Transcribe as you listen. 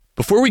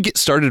Before we get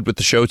started with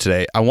the show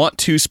today, I want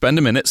to spend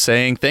a minute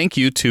saying thank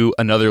you to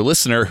another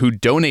listener who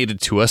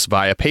donated to us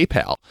via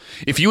PayPal.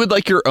 If you would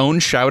like your own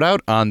shout out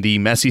on the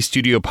Messy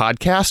Studio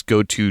podcast,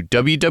 go to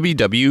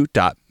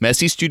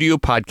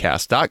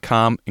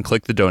www.messystudiopodcast.com and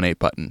click the donate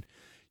button.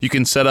 You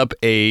can set up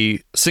a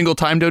single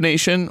time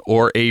donation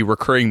or a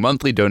recurring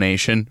monthly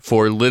donation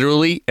for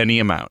literally any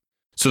amount.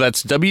 So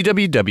that's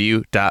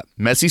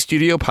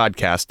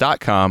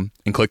www.messystudiopodcast.com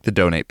and click the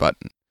donate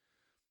button.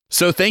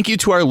 So thank you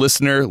to our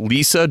listener,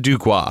 Lisa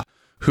Dubois,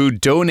 who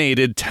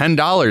donated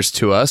 $10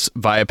 to us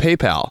via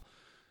PayPal.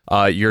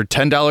 Your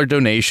 $10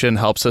 donation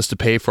helps us to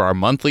pay for our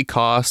monthly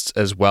costs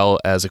as well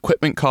as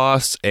equipment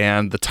costs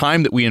and the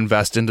time that we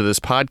invest into this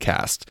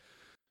podcast.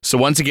 So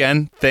once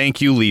again, thank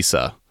you,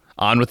 Lisa.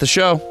 On with the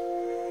show.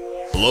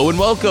 Hello and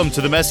welcome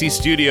to the Messy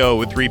Studio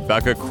with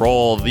Rebecca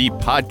Kroll, the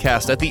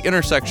podcast at the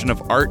intersection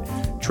of art,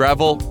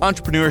 travel,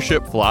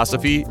 entrepreneurship,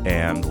 philosophy,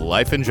 and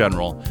life in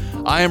general.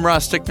 I am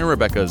Ross Tickner,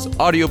 Rebecca's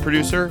audio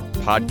producer,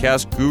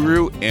 podcast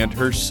guru, and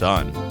her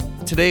son.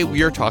 Today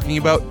we are talking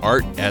about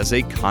art as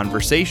a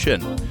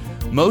conversation.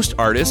 Most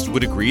artists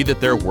would agree that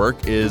their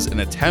work is an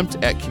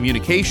attempt at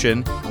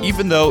communication,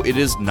 even though it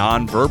is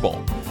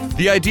nonverbal.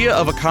 The idea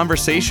of a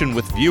conversation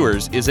with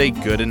viewers is a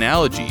good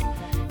analogy.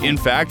 In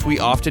fact, we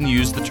often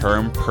use the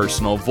term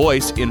personal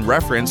voice in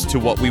reference to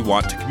what we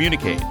want to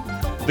communicate.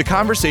 The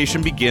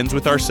conversation begins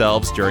with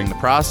ourselves during the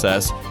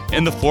process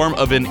in the form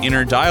of an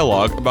inner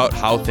dialogue about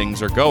how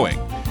things are going.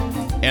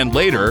 And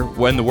later,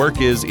 when the work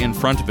is in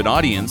front of an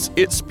audience,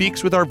 it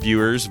speaks with our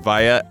viewers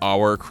via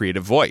our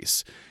creative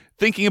voice.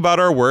 Thinking about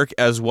our work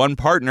as one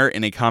partner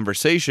in a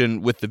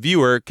conversation with the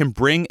viewer can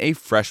bring a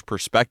fresh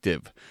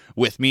perspective.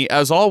 With me,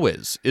 as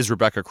always, is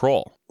Rebecca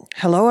Kroll.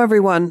 Hello,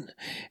 everyone.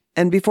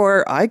 And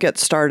before I get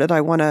started,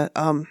 I want to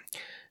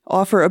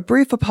offer a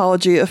brief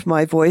apology if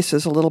my voice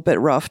is a little bit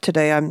rough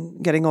today. I'm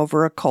getting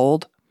over a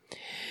cold.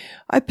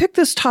 I picked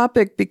this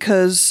topic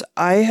because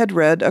I had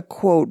read a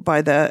quote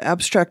by the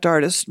abstract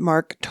artist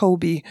Mark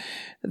Tobey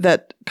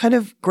that kind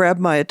of grabbed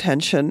my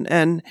attention.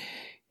 And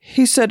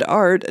he said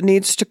art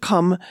needs to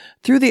come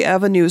through the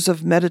avenues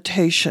of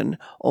meditation.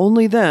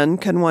 Only then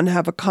can one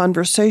have a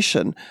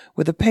conversation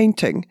with a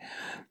painting.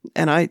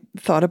 And I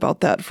thought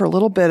about that for a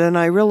little bit, and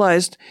I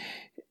realized,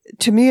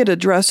 to me, it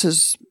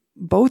addresses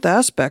both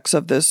aspects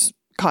of this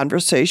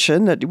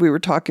conversation that we were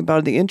talking about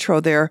in the intro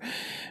there.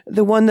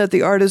 The one that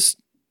the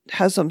artist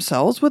has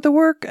themselves with the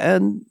work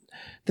and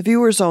the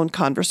viewer's own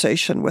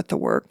conversation with the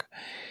work.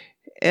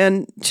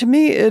 And to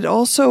me, it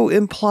also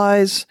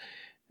implies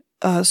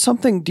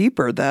something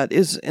deeper that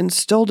is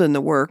instilled in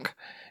the work,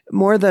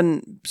 more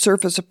than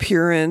surface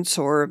appearance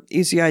or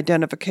easy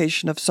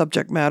identification of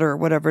subject matter or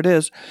whatever it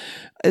is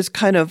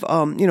kind of,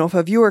 if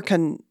a viewer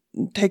can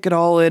take it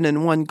all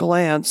in one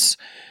glance,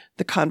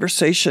 the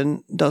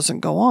conversation doesn't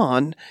go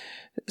on.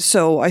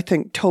 So I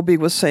think Tobey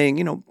was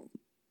saying,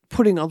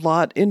 putting a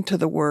lot into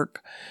the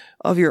work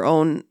of your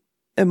own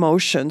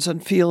emotions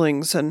and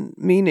feelings and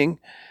meaning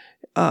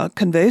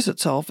conveys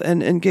itself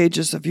and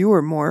engages the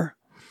viewer more.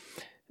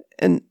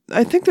 And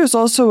I think there's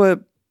also a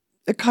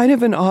kind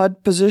of an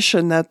odd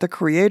position that the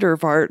creator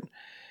of art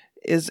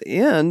is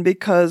in,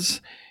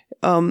 because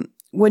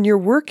when you're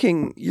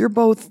working, you're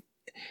both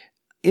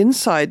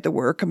inside the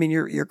work. I mean,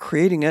 you're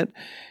creating it,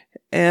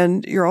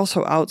 and you're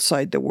also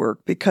outside the work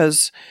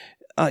because,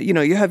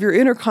 you have your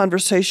inner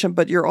conversation,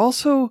 but you're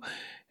also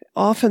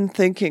often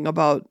thinking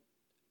about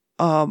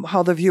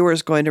how the viewer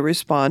is going to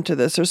respond to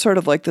this. There's sort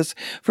of like this,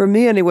 for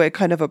me anyway,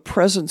 kind of a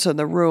presence in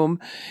the room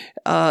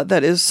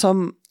that is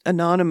some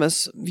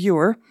anonymous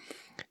viewer.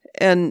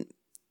 And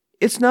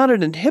it's not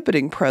an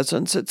inhibiting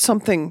presence. It's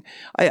something,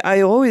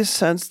 I always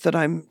sense that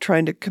I'm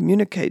trying to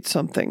communicate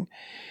something.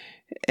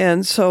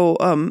 And so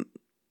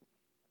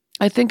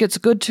I think it's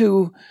good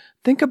to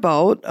think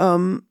about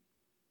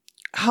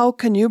how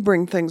can you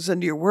bring things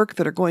into your work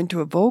that are going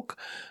to evoke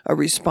a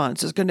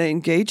response, is going to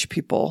engage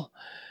people.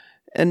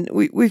 And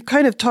we've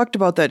kind of talked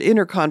about that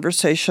inner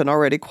conversation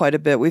already quite a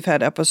bit. We've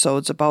had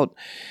episodes about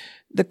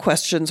the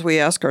questions we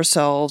ask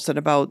ourselves and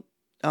about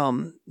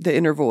the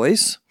inner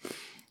voice.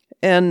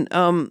 And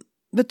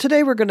but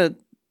today we're going to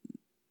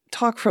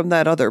talk from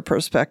that other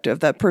perspective,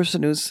 that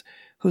person who's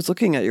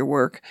looking at your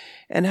work,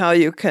 and how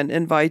you can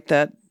invite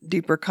that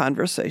deeper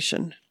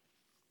conversation.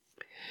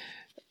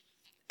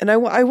 And I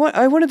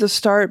wanted to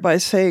start by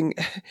saying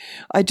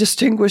I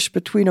distinguish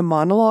between a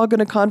monologue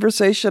and a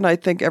conversation. I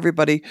think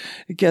everybody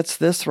gets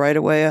this right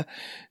away.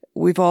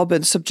 We've all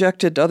been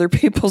subjected to other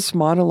people's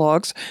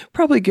monologues,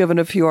 probably given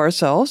a few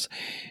ourselves.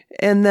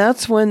 And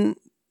that's when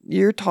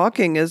your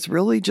talking is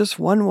really just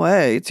one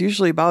way. It's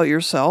usually about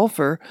yourself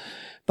or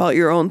about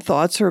your own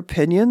thoughts or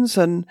opinions.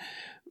 And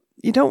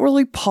you don't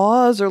really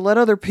pause or let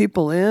other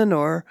people in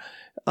or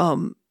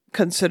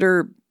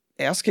consider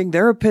asking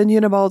their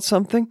opinion about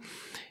something.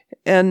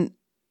 And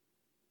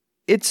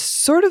it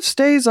sort of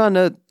stays on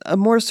a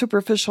more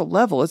superficial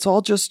level. It's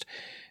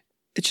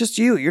just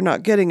you. You're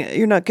not getting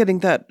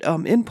that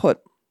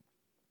input.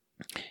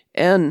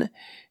 And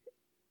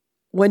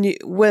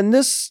when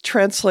this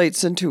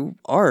translates into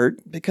art,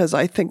 because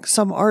I think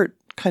some art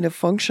kind of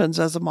functions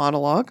as a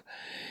monologue.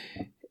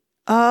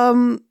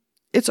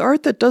 It's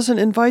art that doesn't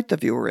invite the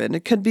viewer in.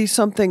 It can be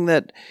something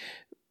that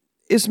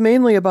is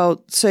mainly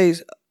about, say,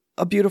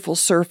 a beautiful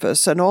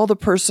surface, and all the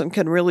person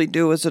can really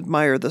do is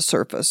admire the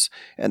surface,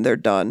 and they're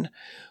done.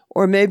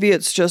 Or maybe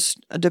it's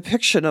just a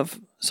depiction of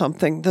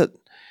something that,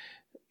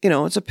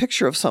 it's a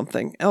picture of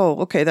something. Oh,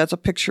 okay, that's a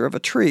picture of a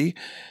tree,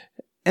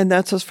 and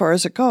that's as far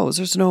as it goes.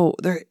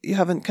 You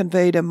haven't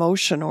conveyed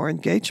emotion or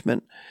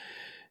engagement.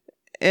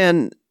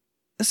 And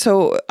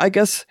so I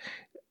guess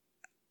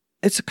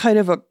it's kind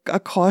of a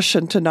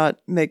caution to not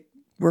make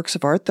works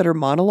of art that are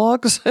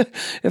monologues,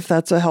 if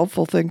that's a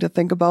helpful thing to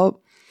think about.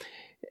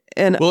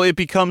 And well, it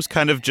becomes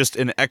kind of just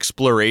an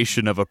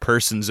exploration of a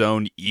person's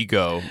own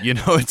ego.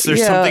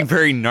 There's something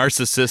very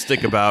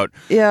narcissistic about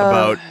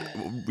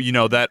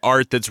that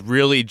art that's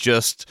really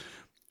just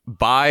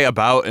by,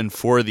 about, and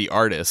for the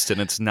artist,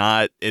 and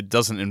it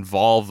doesn't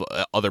involve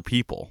other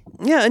people.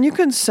 Yeah, and you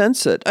can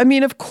sense it. I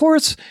mean, of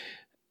course,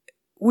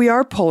 we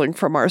are pulling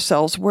from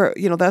ourselves, where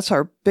that's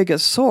our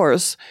biggest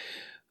source,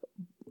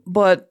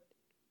 but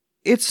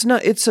it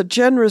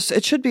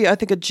should be, I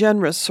think, a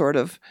generous sort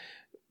of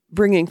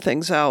bringing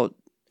things out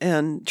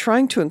and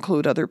trying to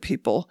include other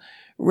people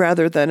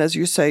rather than, as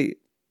you say,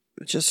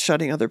 just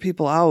shutting other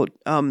people out.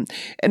 And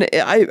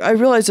I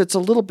realize it's a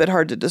little bit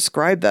hard to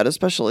describe that,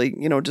 especially,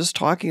 just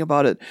talking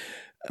about it.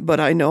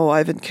 But I know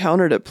I've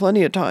encountered it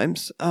plenty of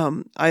times.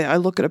 I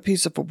look at a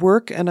piece of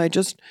work and I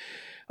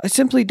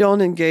simply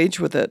don't engage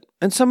with it.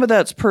 And some of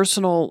that's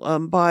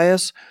personal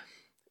bias,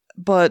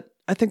 but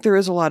I think there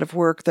is a lot of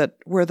work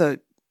where the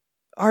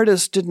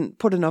artist didn't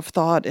put enough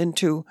thought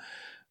into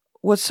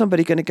what's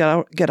somebody going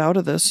to get out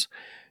of this.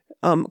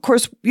 Of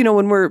course,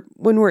 when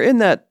we're in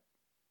that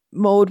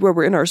mode where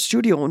we're in our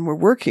studio and we're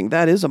working,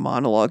 that is a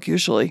monologue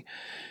usually.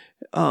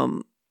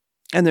 And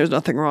there's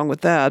nothing wrong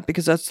with that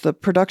because that's the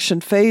production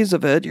phase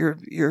of it.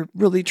 You're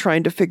really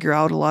trying to figure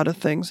out a lot of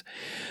things.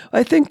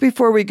 I think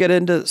before we get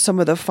into some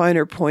of the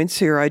finer points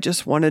here, I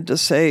just wanted to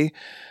say,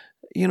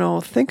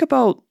 think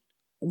about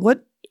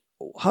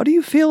how do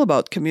you feel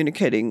about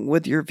communicating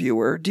with your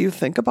viewer? Do you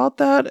think about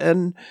that?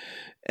 And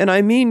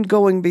I mean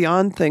going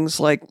beyond things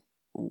like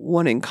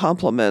wanting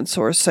compliments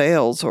or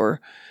sales or,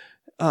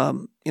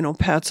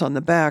 pats on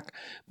the back,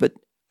 but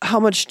how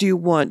much do you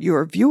want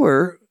your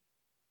viewer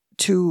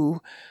to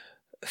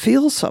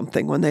feel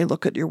something when they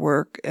look at your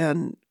work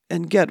and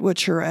get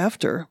what you're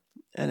after?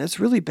 And it's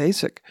really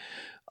basic,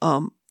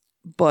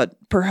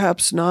 but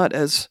perhaps not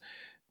as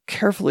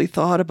carefully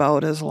thought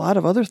about as a lot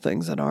of other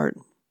things in art.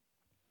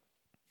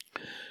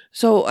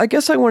 So I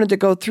guess I wanted to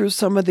go through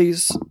some of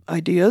these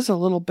ideas a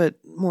little bit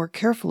more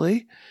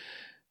carefully.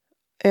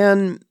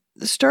 And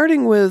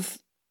starting with,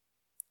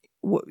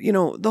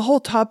 the whole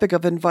topic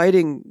of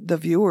inviting the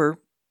viewer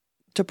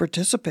to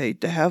participate,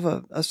 to have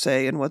a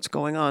say in what's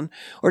going on,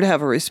 or to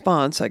have a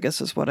response, I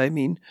guess is what I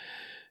mean.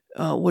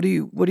 What do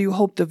you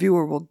hope the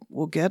viewer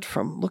will get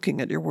from looking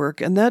at your work?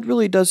 And that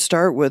really does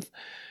start with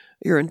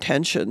your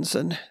intentions.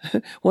 And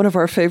one of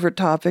our favorite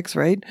topics,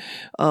 right?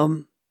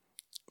 One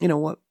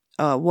of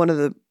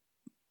the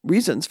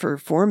reasons for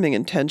forming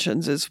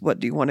intentions is what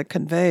do you want to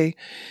convey?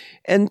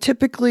 And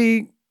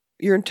typically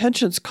your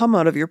intentions come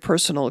out of your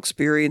personal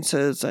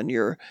experiences and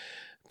your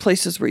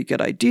places where you get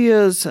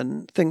ideas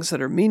and things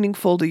that are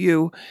meaningful to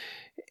you.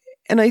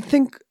 And I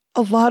think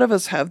a lot of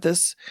us have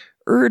this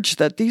urge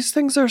that these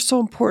things are so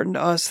important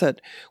to us that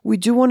we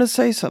do want to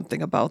say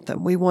something about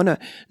them. We want to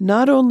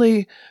not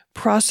only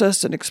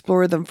process and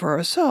explore them for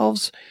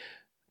ourselves,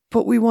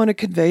 but we want to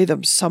convey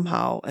them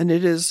somehow. And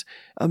it is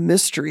a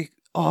mystery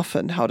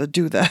often how to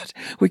do that.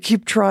 We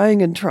keep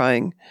trying and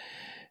trying.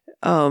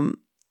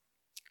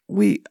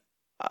 We,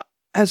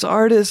 as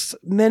artists,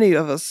 many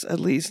of us at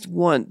least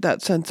want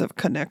that sense of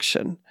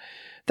connection,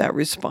 that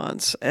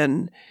response.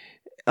 And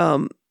as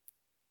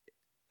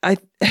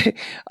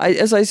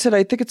I said,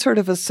 I think it's sort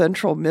of a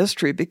central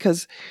mystery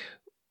because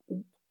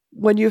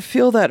when you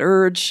feel that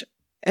urge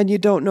and you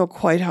don't know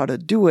quite how to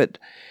do it,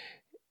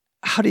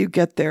 how do you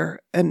get there?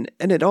 And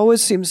it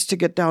always seems to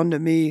get down to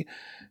me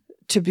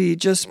to be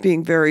just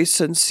being very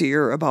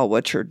sincere about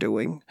what you're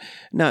doing,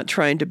 not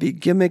trying to be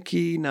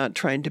gimmicky, not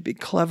trying to be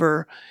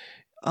clever,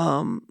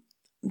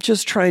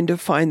 just trying to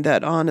find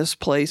that honest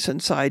place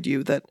inside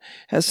you that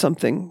has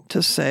something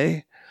to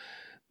say.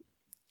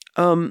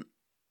 And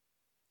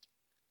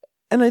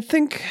I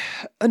think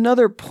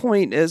another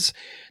point is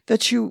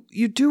that you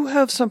do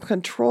have some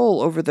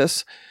control over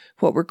this,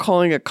 what we're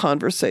calling a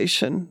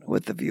conversation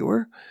with the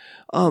viewer.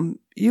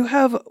 You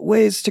have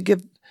ways to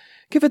give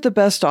it the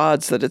best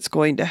odds that it's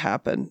going to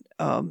happen.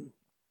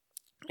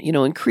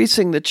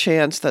 Increasing the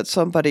chance that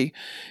somebody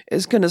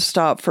is going to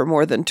stop for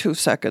more than 2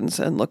 seconds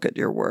and look at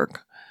your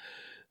work.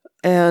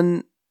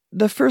 And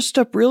the first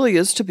step really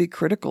is to be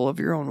critical of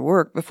your own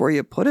work before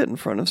you put it in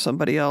front of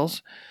somebody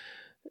else.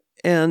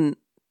 And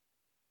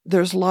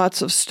there's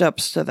lots of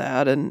steps to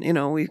that. And,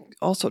 we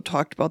also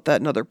talked about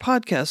that in other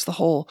podcasts, the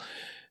whole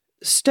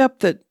step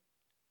that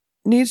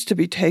needs to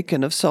be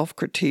taken of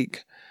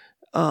self-critique.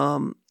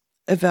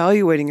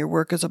 evaluating your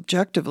work as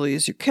objectively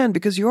as you can,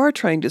 because you are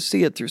trying to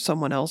see it through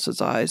someone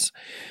else's eyes.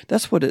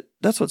 That's what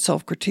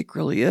self-critique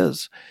really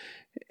is.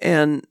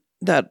 And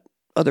that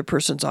other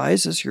person's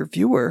eyes is your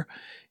viewer.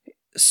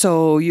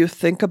 So you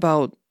think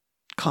about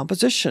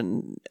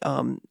composition.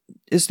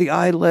 Is the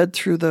eye led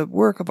through the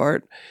work of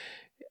art?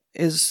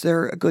 Is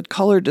there a good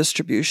color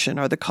distribution?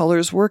 Are the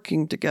colors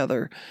working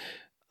together?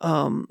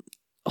 All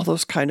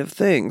those kind of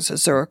things.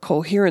 Is there a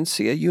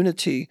coherency, a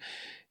unity?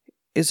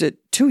 Is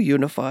it too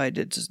unified?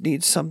 It just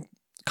needs some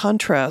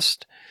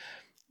contrast.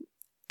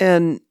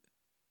 And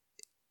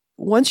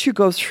once you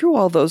go through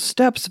all those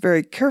steps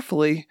very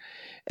carefully,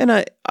 and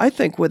I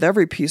think with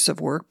every piece of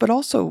work, but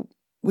also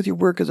with your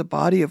work as a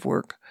body of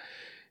work,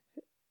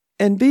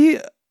 and be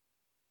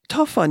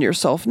tough on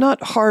yourself,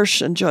 not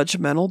harsh and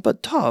judgmental,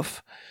 but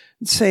tough,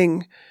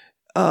 saying,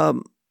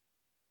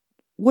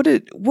 what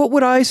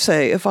would I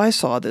say if I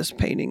saw this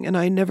painting and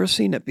I never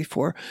seen it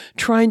before?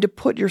 Trying to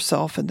put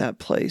yourself in that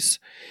place.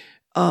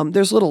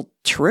 There's little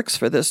tricks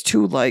for this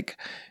too, like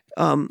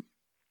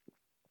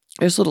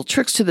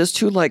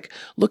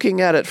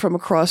looking at it from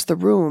across the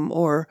room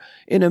or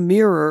in a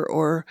mirror,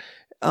 or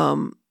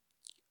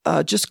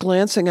just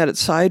glancing at it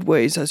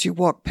sideways as you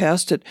walk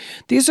past it.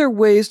 These are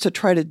ways to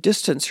try to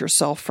distance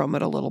yourself from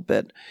it a little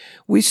bit.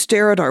 We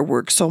stare at our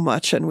work so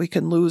much and we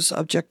can lose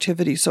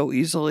objectivity so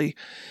easily.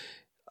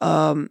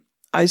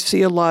 I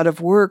see a lot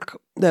of work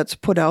that's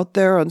put out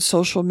there on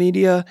social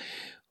media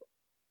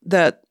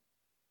that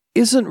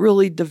isn't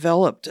really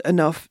developed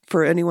enough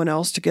for anyone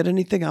else to get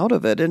anything out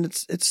of it. And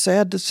it's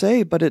sad to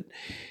say, but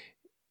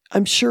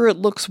I'm sure it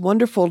looks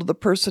wonderful to the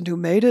person who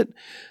made it,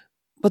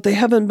 but they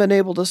haven't been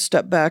able to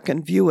step back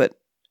and view it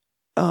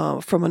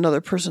from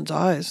another person's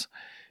eyes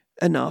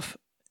enough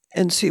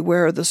and see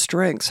where are the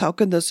strengths.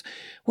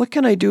 What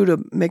can I do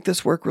to make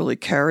this work really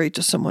carry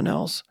to someone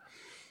else?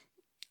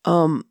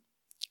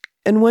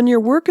 And when your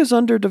work is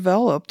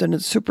underdeveloped and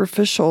it's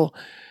superficial,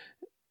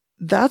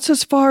 that's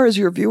as far as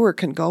your viewer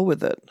can go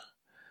with it.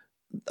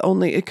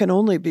 It can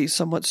only be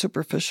somewhat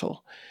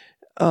superficial.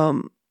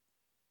 But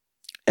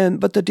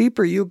the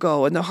deeper you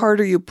go and the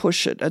harder you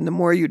push it and the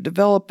more you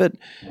develop it,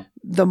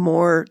 the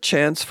more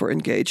chance for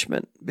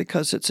engagement,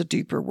 because it's a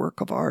deeper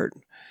work of art.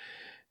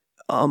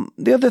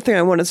 The other thing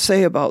I want to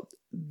say about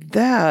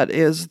that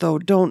is, though,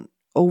 don't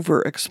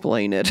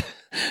over-explain it.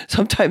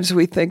 Sometimes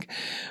we think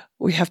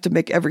we have to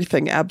make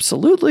everything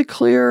absolutely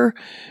clear,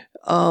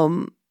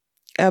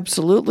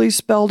 absolutely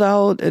spelled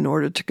out in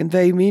order to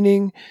convey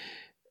meaning.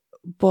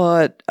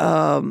 But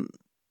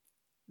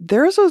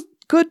there's a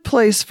good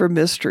place for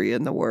mystery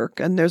in the work,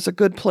 and there's a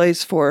good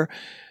place for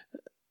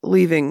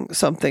leaving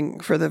something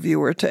for the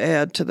viewer to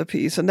add to the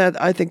piece. And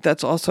that, I think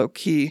that's also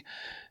key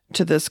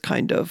to this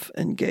kind of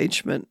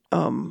engagement.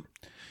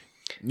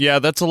 Yeah,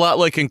 that's a lot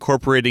like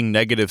incorporating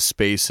negative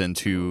space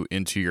into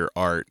your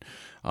art.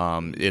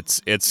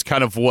 It's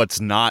kind of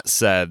what's not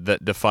said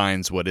that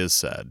defines what is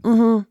said.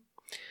 Mm-hmm.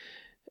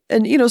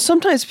 And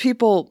sometimes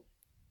people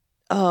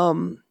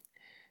want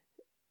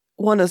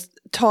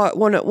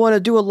to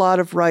do a lot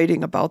of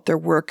writing about their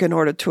work in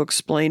order to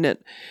explain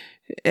it,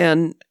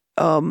 and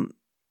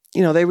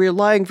they're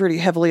relying very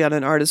heavily on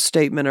an artist's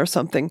statement or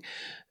something,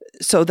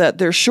 so that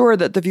they're sure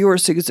that the viewer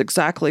sees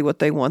exactly what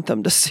they want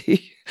them to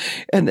see,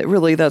 and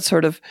that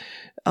sort of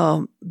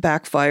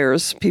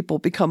backfires. People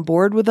become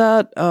bored with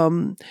that.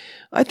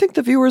 I think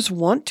the viewers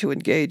want to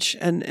engage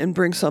and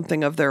bring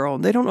something of their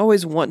own. They don't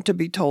always want to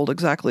be told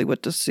exactly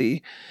what to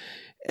see.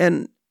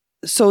 And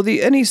so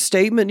any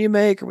statement you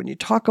make or when you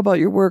talk about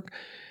your work,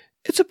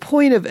 it's a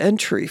point of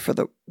entry for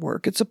the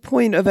work. It's a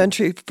point of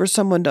entry for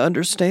someone to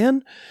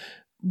understand,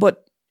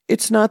 but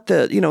it's not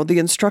the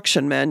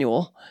instruction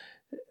manual.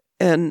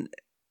 And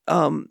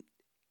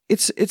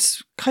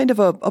it's kind of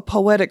a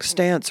poetic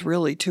stance,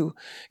 really, to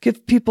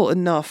give people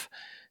enough,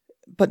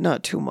 but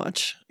not too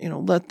much.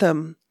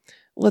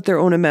 Let their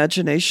own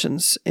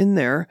imaginations in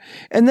there.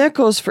 And that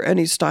goes for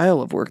any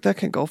style of work. That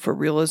can go for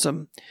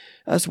realism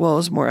as well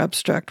as more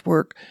abstract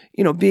work.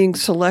 Being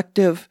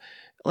selective,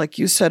 like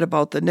you said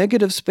about the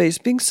negative space,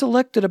 being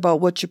selected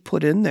about what you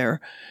put in there,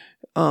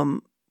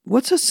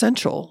 what's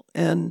essential,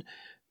 and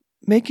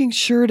making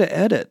sure to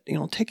edit,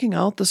 taking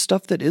out the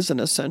stuff that isn't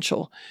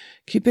essential,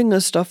 keeping the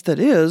stuff that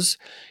is,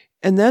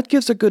 and that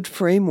gives a good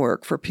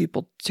framework for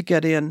people to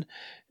get in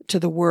to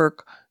the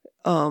work.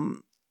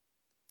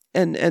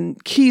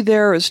 And key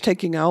there is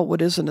taking out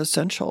what isn't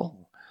essential.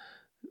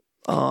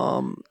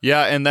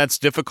 Yeah, and that's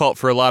difficult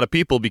for a lot of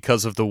people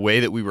because of the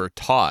way that we were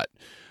taught.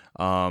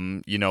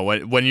 When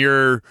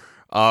you're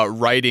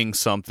writing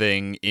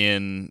something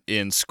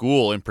in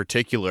school in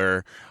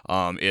particular,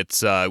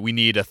 it's we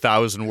need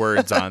 1,000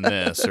 words on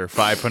this or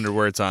 500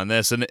 words on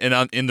this, and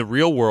in the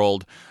real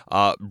world,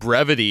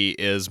 brevity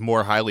is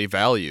more highly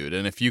valued.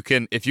 And if you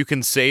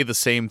can say the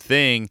same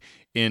thing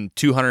in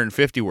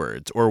 250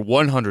 words or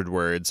 100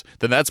 words,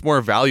 then that's more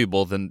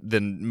valuable than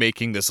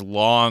making this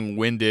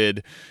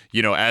long-winded,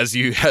 as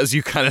you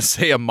kind of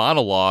say, a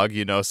monologue,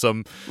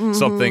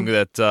 something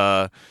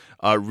that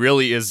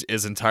really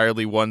is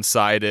entirely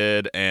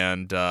one-sided,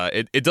 and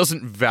it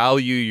doesn't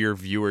value your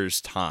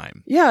viewers'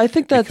 time. Yeah, I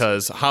think that's...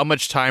 Because how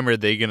much time are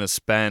they going to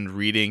spend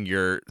reading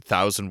your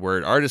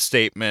 1,000-word artist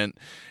statement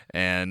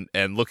and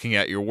looking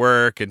at your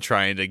work and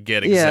trying to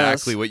get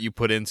exactly what you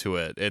put into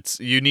it?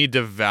 You need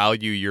to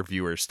value your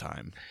viewers'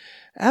 time.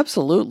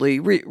 Absolutely.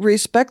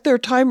 Respect their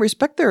time,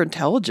 respect their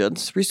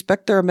intelligence,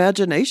 respect their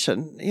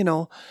imagination,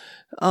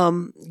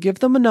 give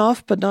them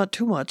enough, but not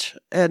too much.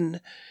 And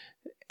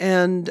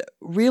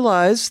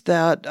realize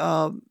that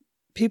I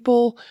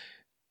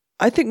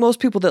think most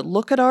people that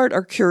look at art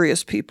are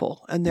curious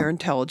people, and they're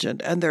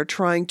intelligent, and they're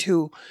trying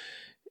to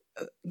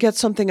get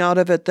something out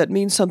of it that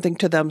means something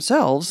to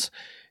themselves.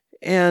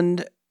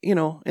 And,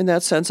 in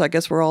that sense, I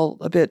guess we're all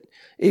a bit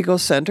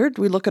ego-centered.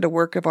 We look at a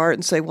work of art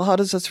and say, well, how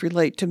does this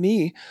relate to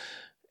me?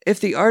 If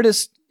the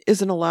artist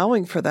isn't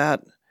allowing for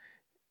that,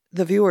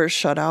 the viewer is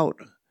shut out.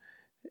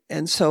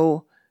 And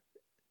so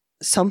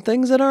some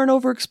things that aren't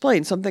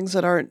over-explained, some things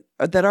that are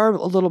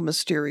a little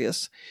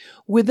mysterious,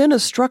 within a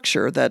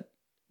structure that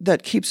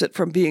keeps it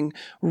from being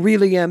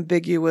really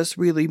ambiguous,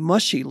 really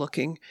mushy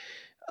looking.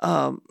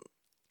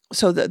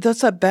 So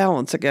that's that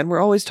balance. Again,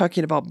 we're always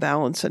talking about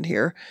balance in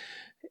here.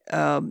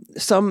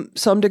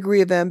 Some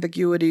degree of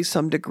ambiguity,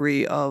 some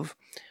degree of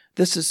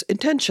this is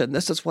intention.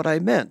 This is what I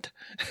meant.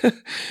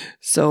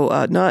 So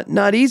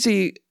not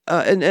easy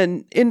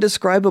and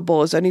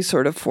indescribable as any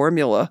sort of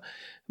formula,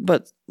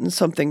 but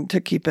something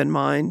to keep in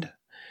mind.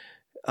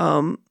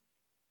 And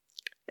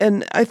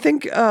I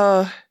think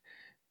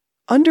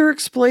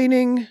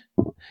under-explaining,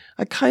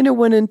 I kind of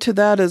went into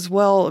that as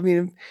well. I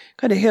mean,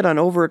 kind of hit on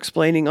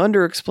over-explaining.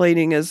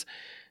 Under-explaining is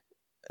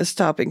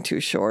stopping too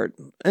short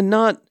and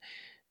not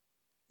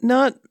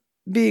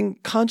being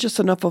conscious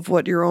enough of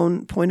what your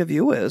own point of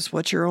view is,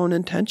 what your own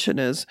intention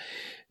is.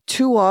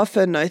 Too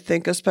often, I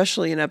think,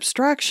 especially in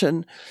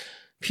abstraction,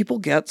 people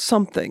get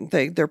something.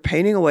 They're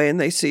painting away and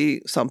they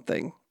see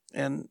something.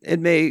 And it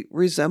may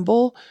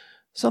resemble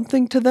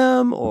something to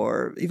them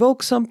or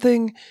evoke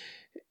something.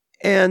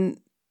 And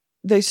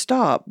they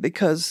stop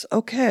because,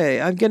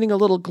 okay, I'm getting a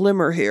little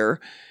glimmer here.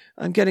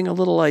 I'm getting a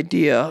little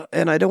idea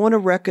and I don't want to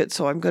wreck it,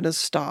 so I'm going to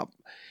stop.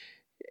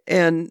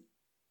 And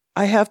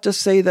I have to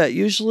say that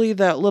usually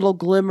that little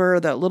glimmer,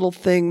 that little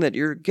thing that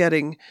you're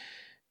getting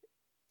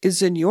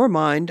is in your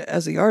mind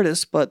as the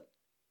artist, but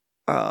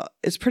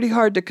it's pretty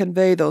hard to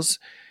convey those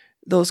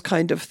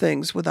kind of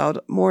things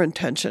without more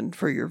intention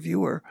for your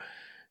viewer.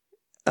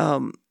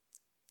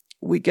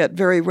 We get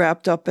very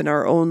wrapped up in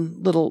our own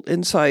little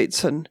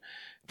insights and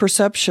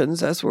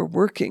perceptions as we're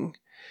working.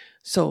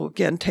 So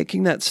again,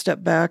 taking that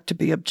step back to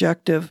be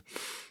objective.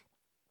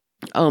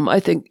 I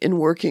think in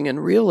working in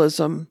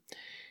realism,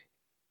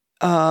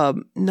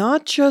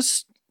 not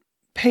just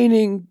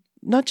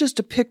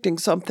depicting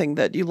something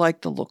that you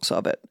like the looks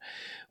of it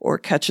or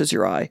catches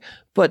your eye,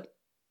 but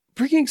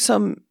bringing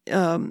some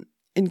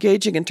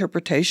engaging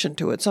interpretation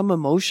to it, some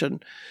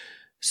emotion,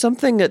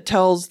 something that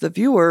tells the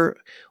viewer,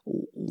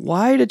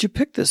 why did you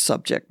pick this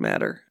subject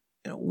matter?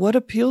 What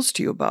appeals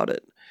to you about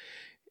it?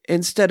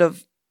 Instead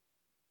of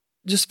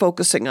just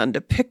focusing on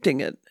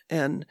depicting it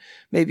and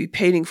maybe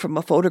painting from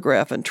a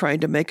photograph and trying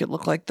to make it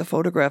look like the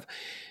photograph,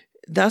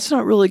 that's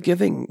not really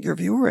giving your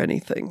viewer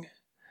anything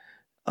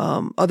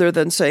other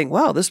than saying,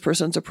 wow, this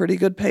person's a pretty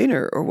good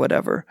painter or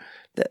whatever,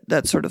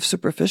 that sort of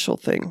superficial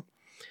thing.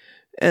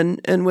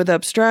 And with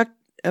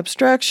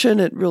abstraction,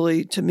 it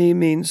really, to me,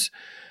 means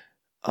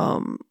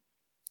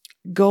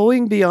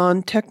going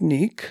beyond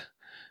technique,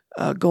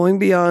 going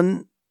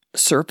beyond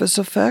surface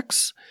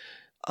effects,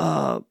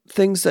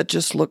 things that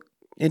just look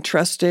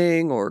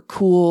interesting or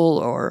cool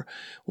or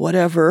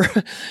whatever.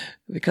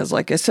 Because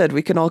like I said,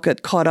 we can all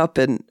get caught up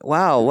in,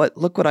 wow,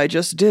 look what I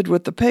just did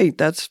with the paint.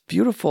 That's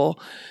beautiful.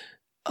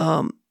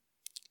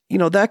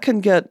 That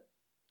can get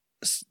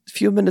a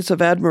few minutes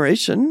of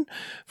admiration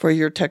for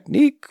your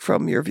technique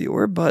from your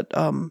viewer, but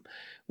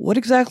what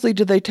exactly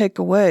do they take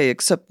away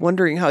except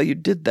wondering how you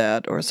did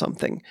that or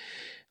something?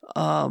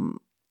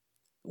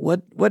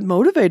 What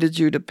motivated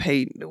you to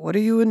paint? What are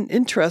you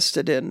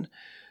interested in?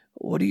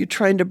 What are you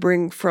trying to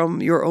bring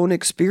from your own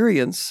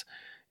experience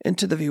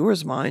into the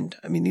viewer's mind?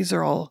 I mean, these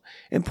are all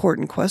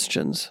important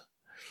questions.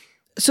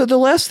 So the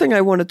last thing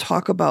I want to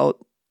talk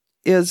about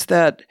is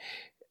that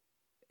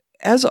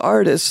as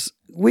artists,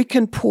 we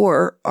can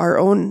pour our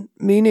own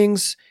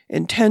meanings,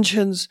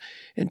 intentions,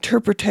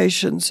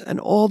 interpretations, and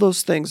all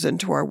those things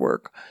into our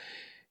work.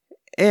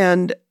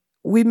 And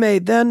we may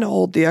then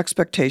hold the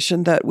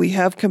expectation that we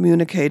have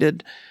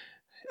communicated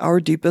our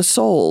deepest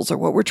souls or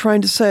what we're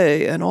trying to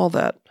say and all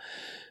that.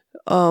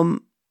 And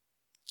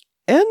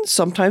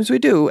sometimes we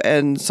do,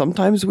 and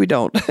sometimes we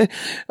don't.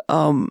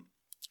 The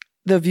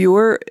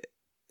viewer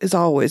is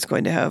always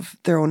going to have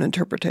their own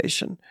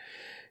interpretation.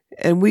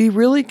 And we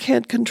really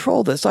can't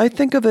control this. I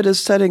think of it as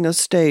setting a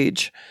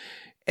stage.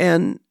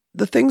 And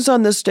the things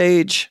on the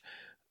stage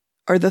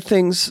are the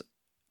things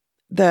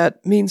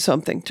that mean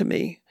something to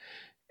me.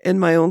 In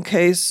my own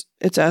case,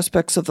 it's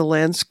aspects of the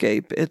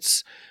landscape.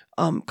 It's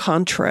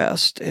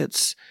contrast.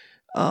 It's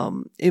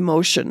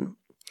emotion.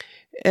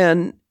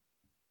 And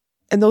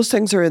And those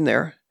things are in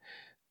there.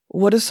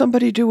 What does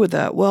somebody do with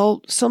that?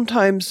 Well,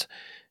 sometimes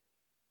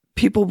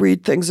people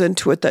read things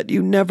into it that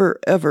you never,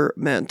 ever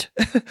meant.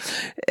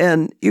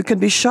 And you can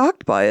be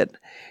shocked by it.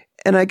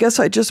 And I guess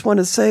I just want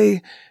to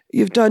say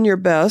you've done your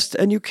best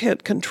and you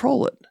can't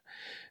control it.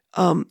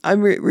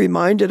 I'm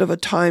reminded of a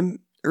time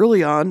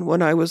early on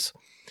when I was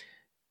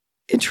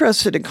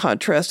interested in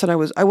contrast, and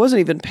I wasn't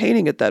even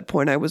painting at that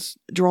point. I was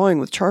drawing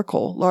with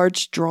charcoal,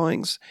 large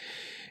drawings.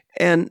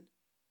 And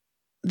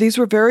these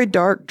were very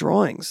dark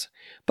drawings.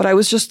 But I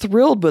was just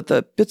thrilled with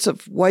the bits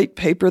of white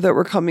paper that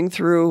were coming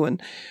through.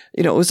 And,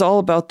 it was all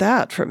about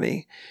that for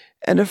me.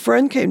 And a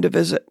friend came to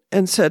visit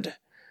and said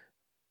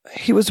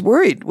he was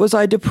worried. Was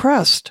I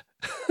depressed?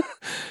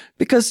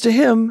 Because to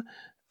him,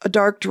 a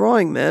dark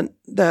drawing meant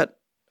that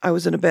I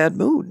was in a bad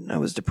mood and I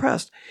was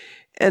depressed.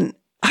 And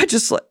I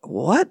just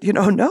what?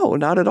 No,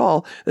 not at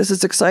all. This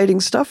is exciting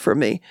stuff for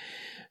me.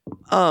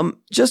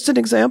 Just an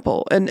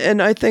example.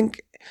 And I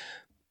think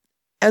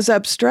as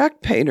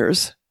abstract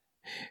painters,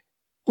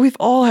 we've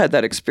all had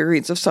that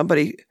experience of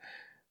somebody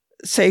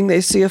saying they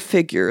see a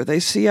figure, they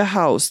see a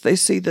house, they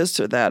see this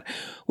or that,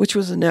 which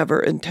was never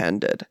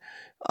intended.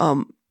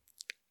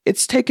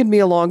 It's taken me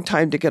a long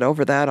time to get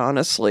over that,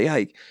 honestly.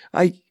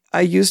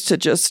 I used to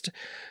just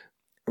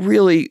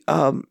really,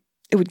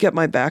 it would get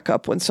my back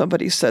up when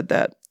somebody said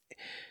that,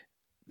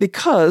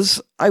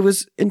 because I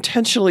was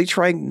intentionally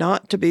trying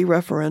not to be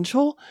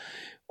referential,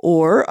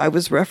 or I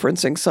was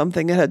referencing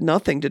something that had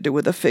nothing to do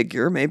with a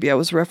figure. Maybe I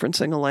was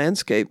referencing a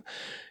landscape.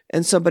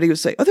 And somebody would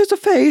say, oh, there's a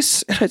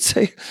face. And I'd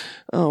say,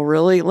 oh,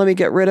 really? Let me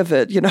get rid of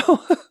it,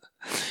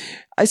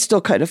 I still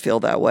kind of feel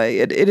that way.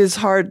 It is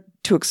hard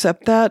to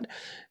accept that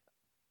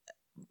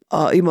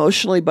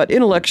emotionally, but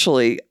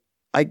intellectually,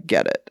 I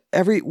get it.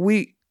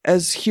 We,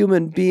 as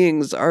human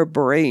beings, our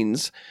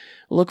brains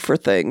look for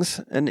things.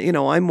 And,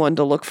 I'm one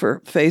to look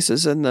for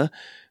faces in the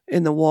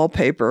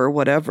wallpaper or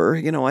whatever.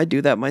 I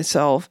do that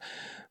myself.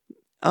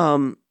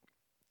 I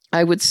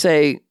would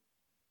say,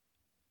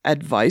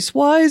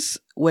 advice-wise,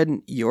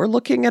 when you're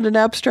looking at an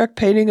abstract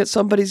painting that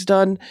somebody's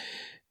done,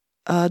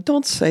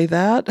 don't say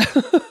that.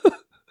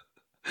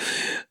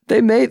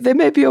 They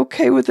may be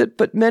okay with it,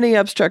 but many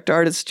abstract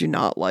artists do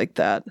not like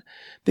that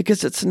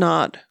because it's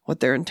not what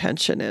their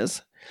intention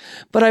is.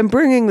 But I'm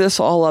bringing this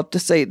all up to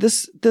say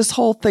this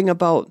whole thing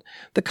about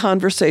the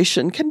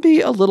conversation can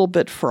be a little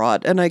bit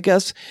fraught, and I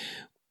guess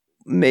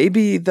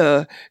maybe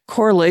the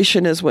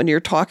correlation is when you're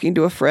talking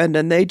to a friend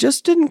and they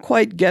just didn't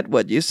quite get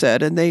what you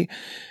said, and they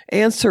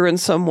answer in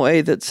some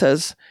way that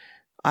says,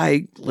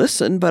 I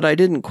listened, but I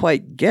didn't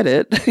quite get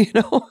it,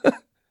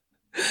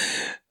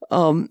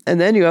 and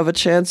then you have a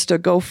chance to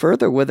go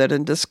further with it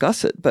and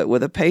discuss it. But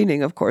with a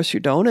painting, of course, you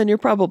don't, and you're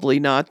probably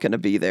not going to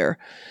be there.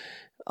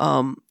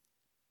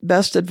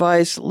 Best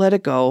advice, let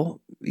it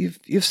go.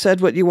 You've said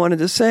what you wanted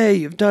to say.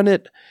 You've done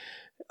it.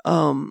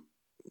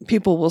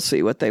 People will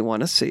see what they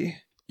want to see.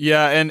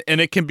 Yeah,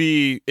 and it can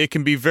be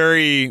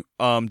very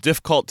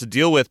difficult to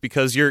deal with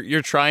because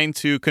you're trying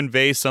to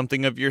convey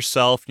something of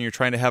yourself and you're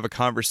trying to have a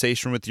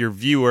conversation with your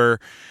viewer,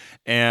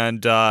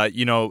 and a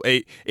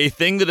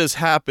thing that has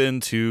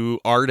happened to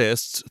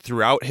artists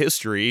throughout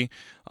history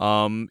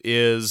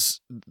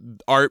is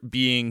art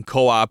being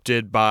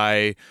co-opted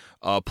by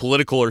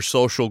political or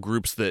social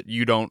groups that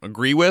you don't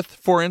agree with,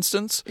 for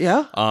instance.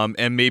 Yeah.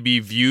 And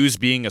maybe views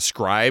being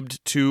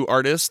ascribed to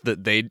artists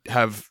that they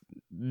have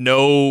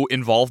no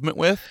involvement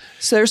with.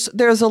 So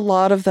there's a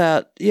lot of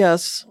that.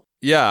 Yes.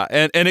 Yeah,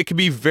 and it can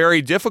be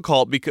very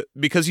difficult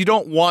because you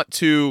don't want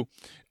to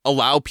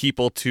allow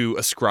people to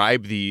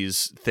ascribe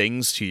these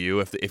things to you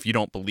if you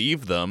don't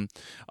believe them.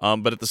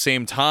 But at the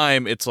same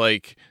time, it's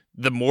like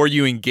the more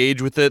you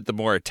engage with it, the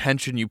more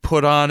attention you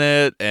put on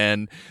it,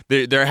 and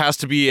there has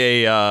to be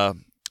a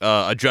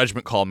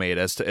judgment call made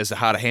as to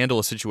how to handle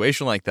a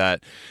situation like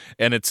that.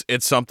 And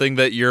it's something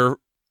that you're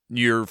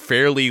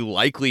fairly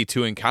likely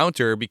to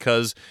encounter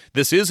because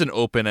this is an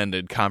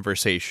open-ended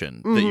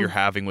conversation that you're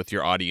having with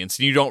your audience.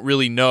 And you don't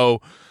really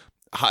know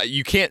how,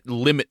 you can't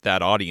limit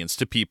that audience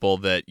to people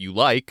that you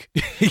like.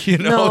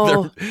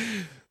 No.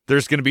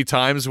 There's going to be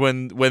times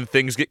when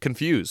things get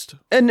confused.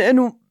 And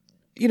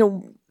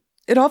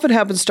it often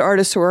happens to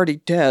artists who are already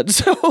dead,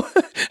 so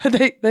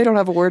they don't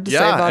have a word to say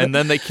about it. Yeah, and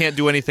then they can't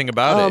do anything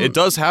about it. It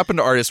does happen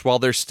to artists while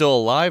they're still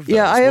alive,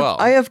 though,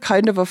 I have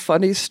kind of a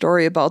funny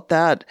story about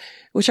that,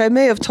 which I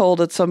may have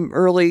told at some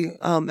early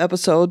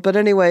episode. But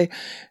anyway,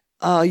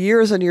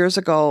 years and years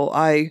ago,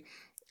 a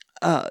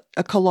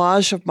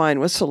collage of mine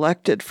was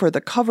selected for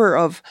the cover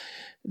of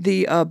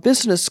the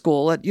business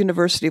school at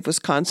University of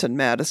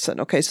Wisconsin-Madison.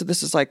 Okay, so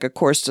this is like a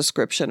course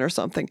description or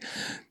something.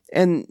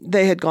 And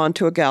they had gone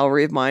to a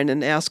gallery of mine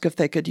and asked if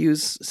they could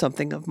use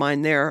something of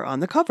mine there on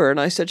the cover.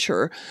 And I said,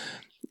 sure.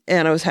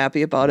 And I was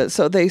happy about it.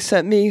 So they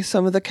sent me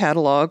some of the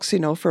catalogs,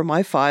 for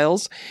my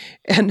files.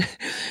 And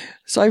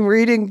so I'm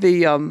reading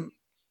the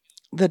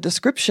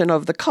description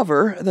of the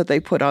cover that they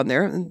put on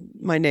there, and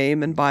my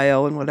name and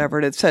bio and whatever.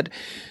 And it said,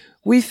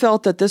 we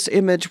felt that this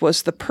image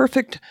was the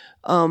perfect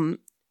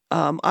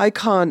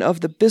icon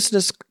of the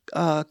business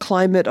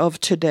climate of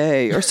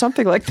today or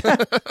something like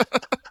that.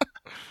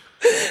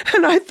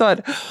 And I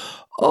thought,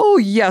 oh,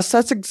 yes,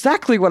 that's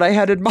exactly what I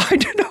had in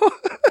mind.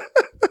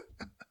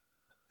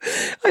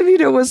 I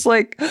mean, it was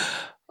like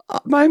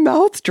my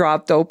mouth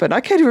dropped open. I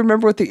can't even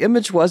remember what the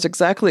image was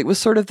exactly. It was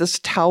sort of this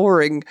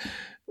towering,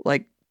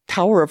 like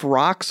tower of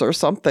rocks or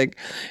something.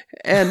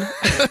 And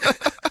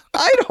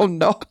I don't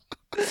know.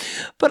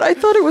 But I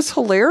thought it was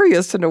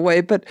hilarious in a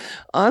way. But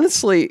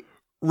honestly...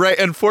 Right.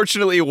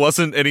 Unfortunately, it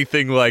wasn't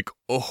anything like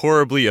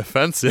horribly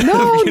offensive.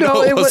 No,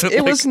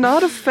 it was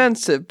not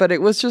offensive, but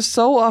it was just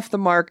so off the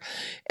mark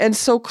and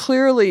so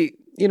clearly,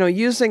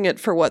 using it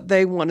for what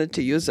they wanted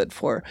to use it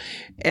for.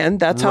 And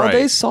that's how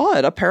they saw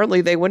it.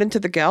 Apparently, they went into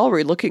the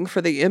gallery looking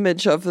for the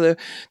image of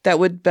that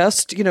would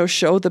best,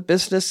 show the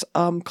business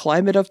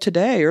climate of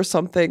today or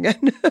something.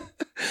 And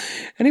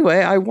anyway,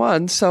 I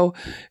won. So,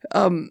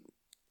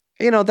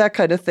 that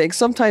kind of thing.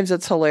 Sometimes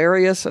it's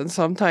hilarious and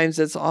sometimes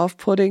it's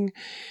off-putting.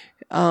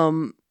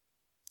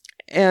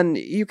 And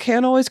you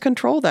can't always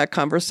control that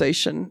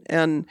conversation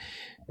and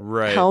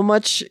how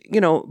much,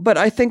 but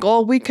I think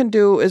all we can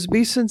do is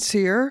be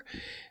sincere,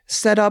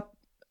 set up,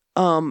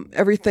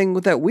 everything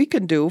that we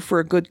can do for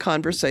a good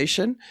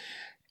conversation.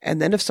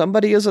 And then if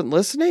somebody isn't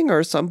listening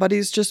or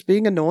somebody's just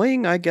being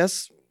annoying, I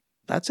guess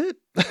that's it.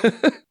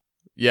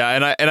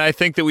 Yeah. And I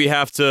think that we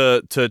have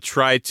to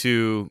try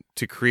to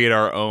create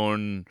our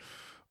own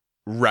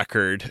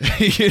record.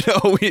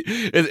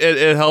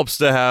 It helps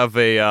to have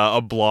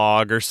a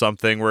blog or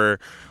something where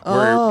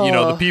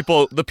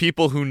the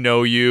people who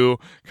know you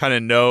kind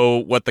of know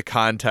what the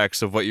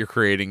context of what you're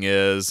creating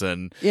is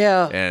and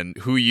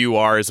who you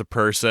are as a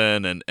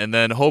person, and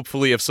then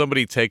hopefully if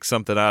somebody takes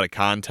something out of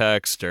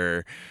context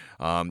or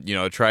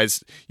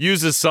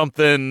uses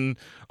something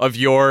of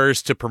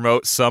yours to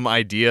promote some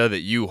idea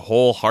that you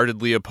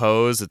wholeheartedly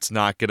oppose, it's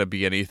not going to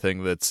be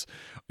anything that's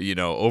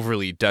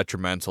overly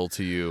detrimental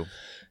to you.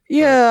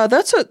 Yeah,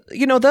 that's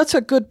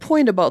a good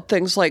point about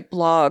things like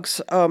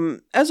blogs,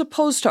 as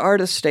opposed to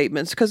artist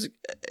statements, because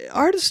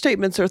artist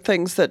statements are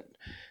things that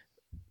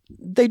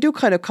they do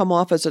kind of come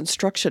off as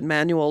instruction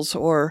manuals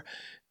or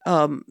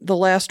the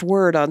last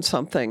word on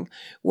something,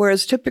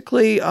 whereas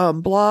typically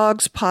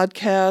blogs,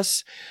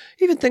 podcasts,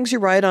 even things you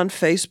write on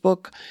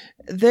Facebook,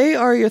 they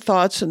are your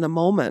thoughts in the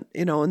moment,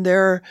 and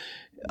they're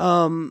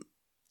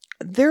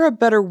a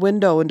better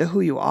window into who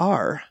you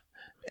are.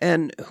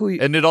 And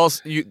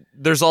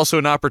there's also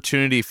an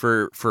opportunity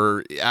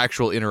for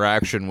actual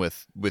interaction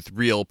with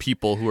real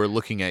people who are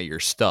looking at your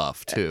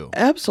stuff too.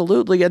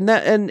 Absolutely, and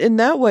in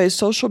that way,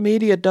 social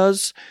media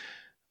does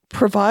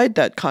provide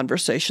that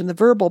conversation, the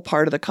verbal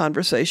part of the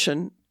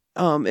conversation,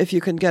 if you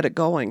can get it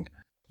going.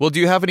 Well, do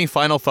you have any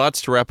final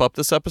thoughts to wrap up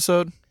this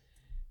episode?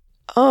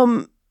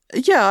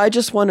 Yeah, I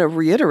just want to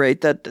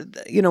reiterate that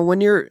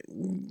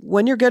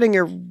when you're getting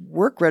your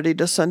work ready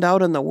to send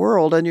out in the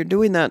world, and you're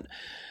doing that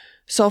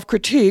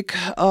self-critique,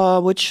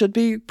 which should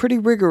be pretty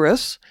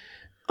rigorous.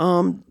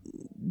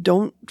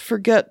 Don't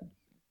forget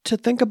to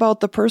think about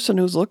the person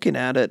who's looking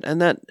at it.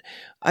 And that,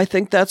 I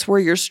think that's where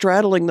you're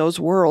straddling those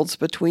worlds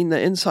between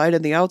the inside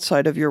and the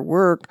outside of your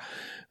work.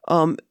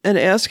 And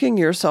asking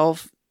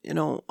yourself,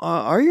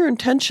 are your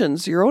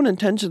own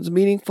intentions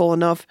meaningful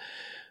enough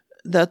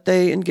that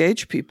they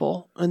engage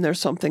people and there's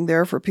something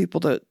there for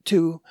people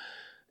to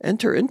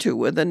enter into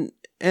with?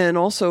 And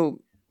also,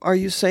 are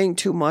you saying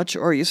too much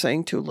or are you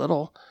saying too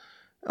little?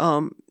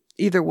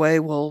 Either way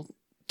will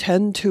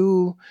tend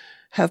to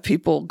have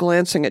people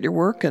glancing at your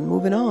work and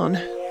moving on.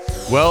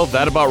 Well,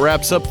 that about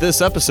wraps up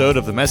this episode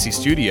of The Messy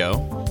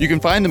Studio. You can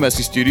find The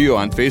Messy Studio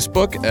on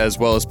Facebook, as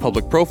well as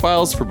public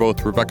profiles for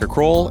both Rebecca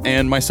Kroll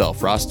and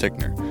myself, Ross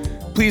Tickner.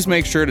 Please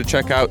make sure to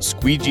check out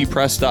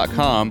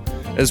squeegeepress.com,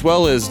 as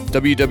well as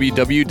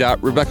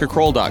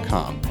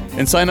www.rebeccakroll.com,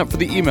 and sign up for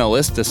the email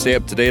list to stay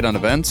up to date on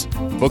events,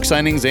 book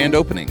signings, and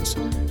openings.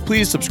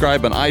 Please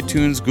subscribe on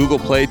iTunes, Google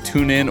Play,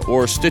 TuneIn,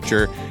 or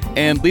Stitcher,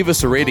 and leave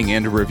us a rating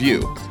and a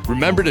review.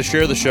 Remember to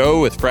share the show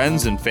with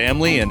friends and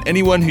family and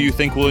anyone who you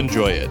think will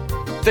enjoy it.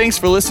 Thanks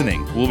for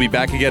listening. We'll be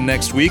back again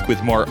next week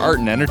with more art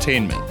and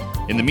entertainment.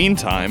 In the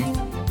meantime,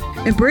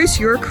 embrace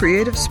your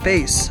creative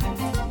space.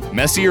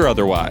 Messy or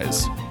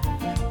otherwise.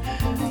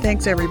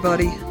 Thanks,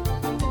 everybody.